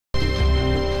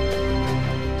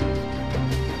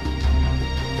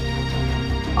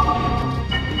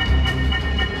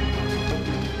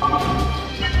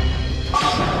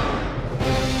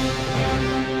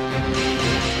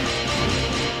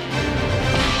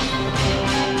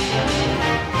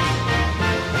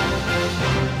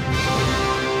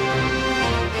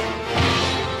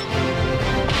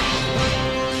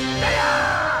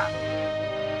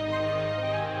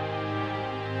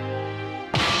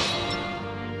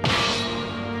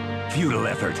Futile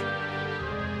effort.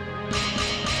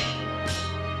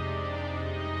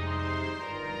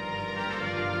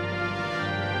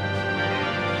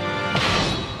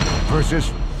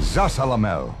 Versus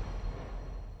Zasalamel.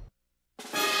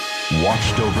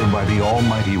 Watched over by the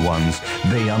Almighty Ones,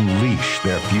 they unleash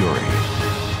their fury.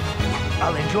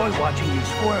 I'll enjoy watching you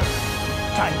squirm.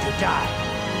 Time to die.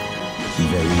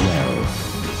 Very well.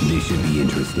 This should be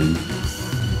interesting.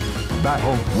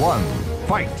 Battle 1.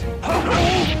 Fight! Time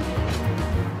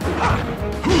to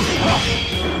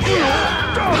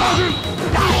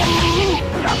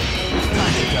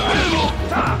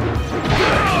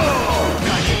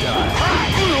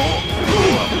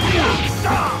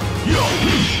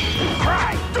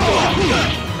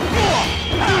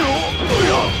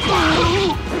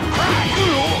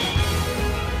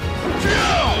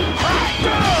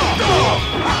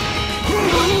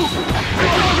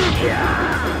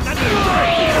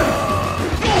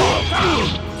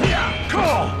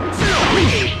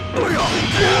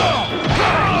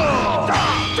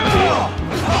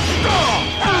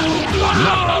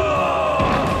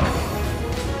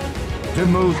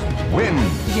Demuth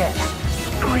wins. Yes,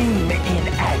 scream in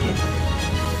agony.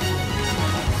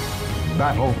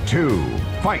 Battle 2.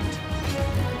 Fight!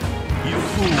 You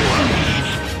fool!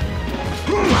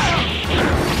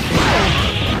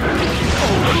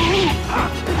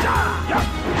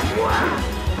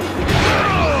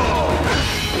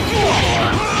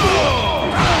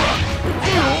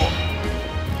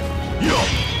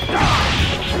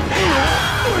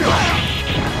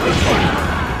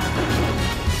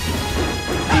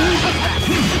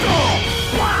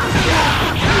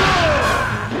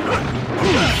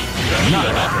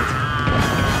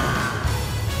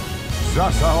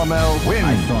 Zasalamel wins.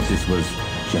 I thought this was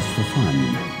just for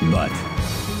fun, but...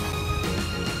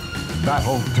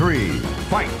 Battle 3.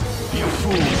 Fight! You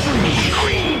fool!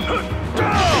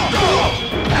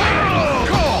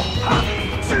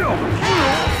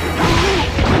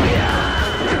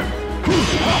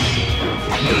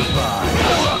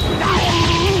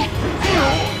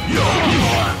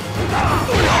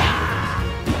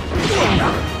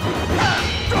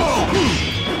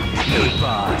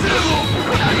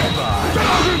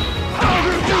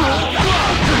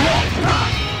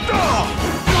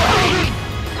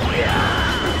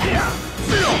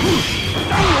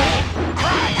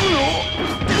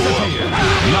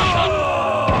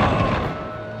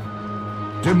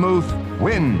 Demuth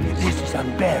wins. This is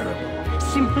unbearable.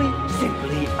 Simply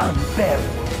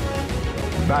unbearable.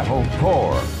 Battle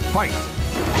 4. Fight!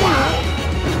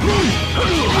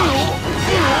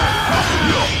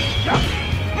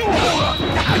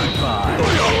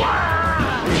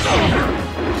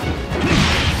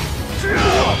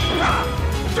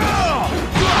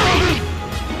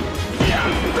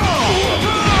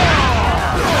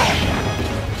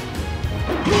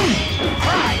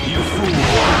 You fool!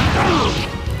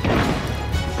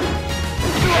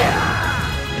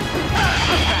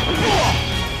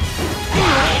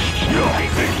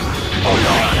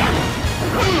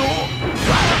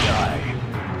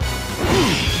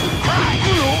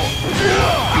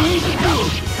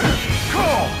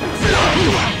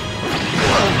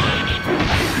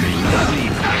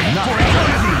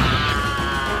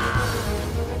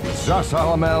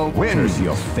 Zasalamel wins. Curse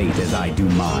your fate as I do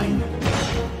mine.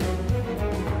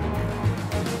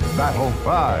 Battle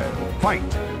 5. Fight!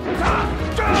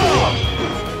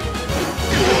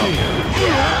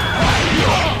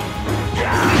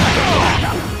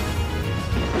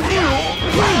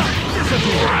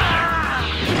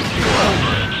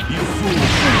 You fool!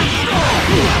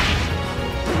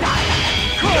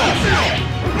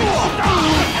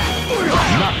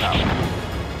 Knockout.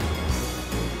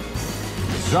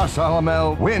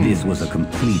 Zasalamel wins. This was a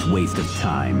complete waste of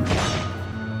time.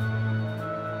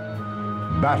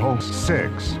 Battle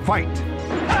 6. Fight!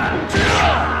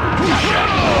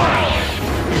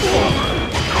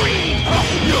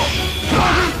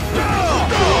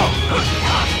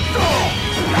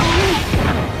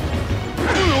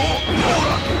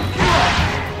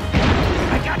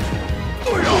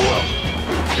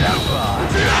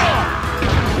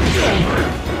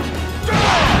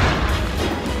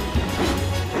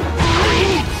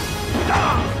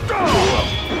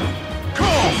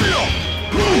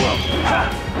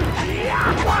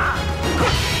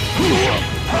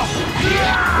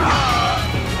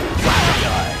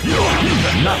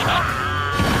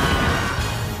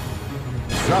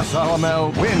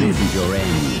 Zasalamel wins. This is your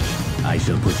end. I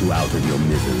shall put you out of your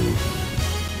misery.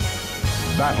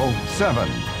 Battle 7.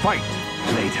 Fight!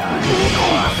 Playtime.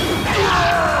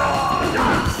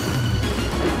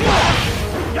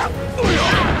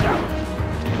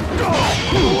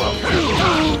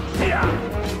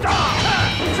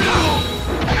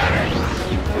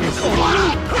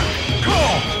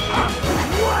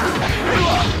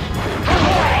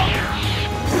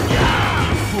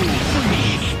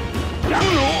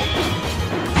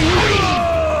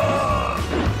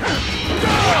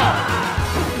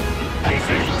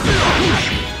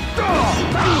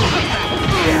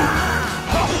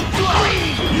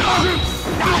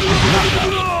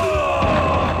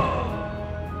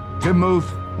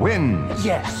 Demuth wins.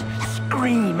 Yes,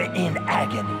 scream in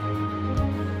agony.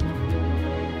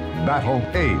 Battle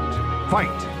 8.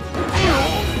 Fight.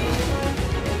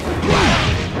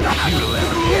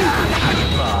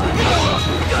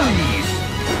 Freeze!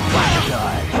 Flash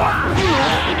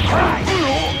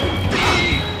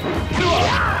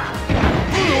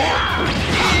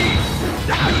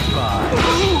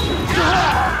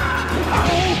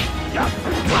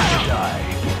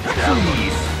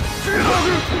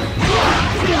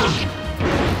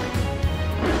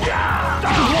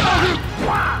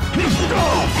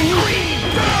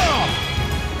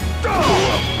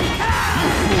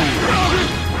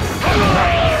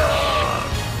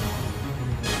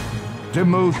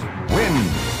Demuth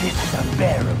wins. This is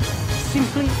unbearable.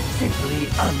 Simply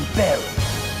unbearable.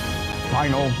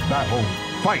 Final battle.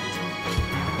 Fight.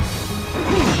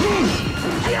 Freeze!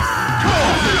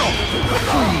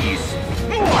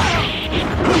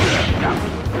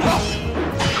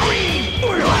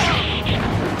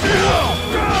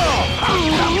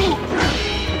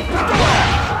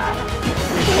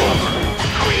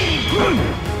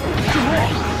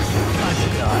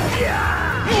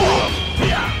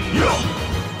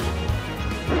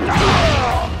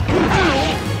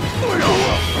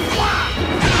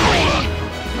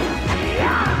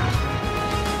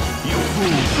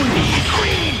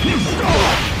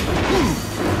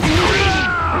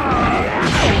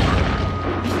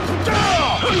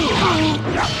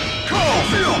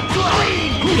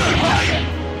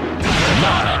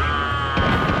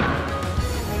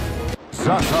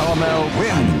 Zasalamel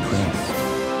wins. I'm impressed.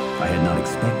 I had not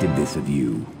expected this of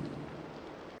you.